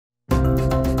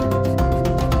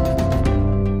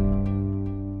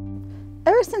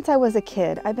since I was a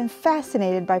kid, I've been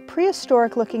fascinated by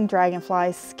prehistoric-looking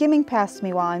dragonflies skimming past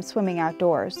me while I'm swimming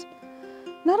outdoors.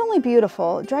 Not only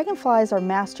beautiful, dragonflies are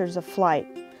masters of flight.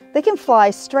 They can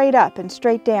fly straight up and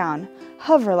straight down,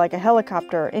 hover like a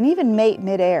helicopter, and even mate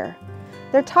mid-air.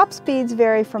 Their top speeds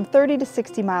vary from 30 to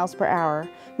 60 miles per hour,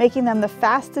 making them the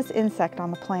fastest insect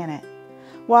on the planet.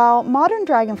 While modern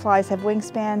dragonflies have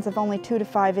wingspans of only 2 to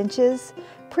 5 inches,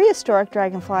 prehistoric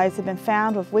dragonflies have been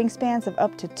found with wingspans of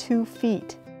up to 2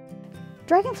 feet.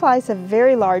 Dragonflies have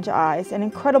very large eyes and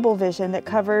incredible vision that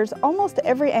covers almost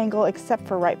every angle except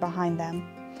for right behind them.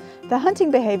 The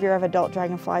hunting behavior of adult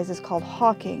dragonflies is called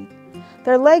hawking.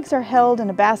 Their legs are held in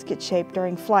a basket shape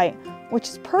during flight, which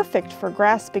is perfect for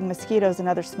grasping mosquitoes and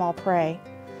other small prey.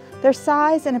 Their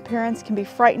size and appearance can be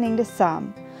frightening to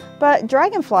some, but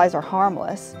dragonflies are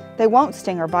harmless. They won't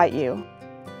sting or bite you.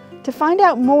 To find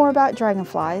out more about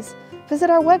dragonflies, visit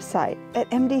our website at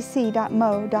mdc.mo.gov.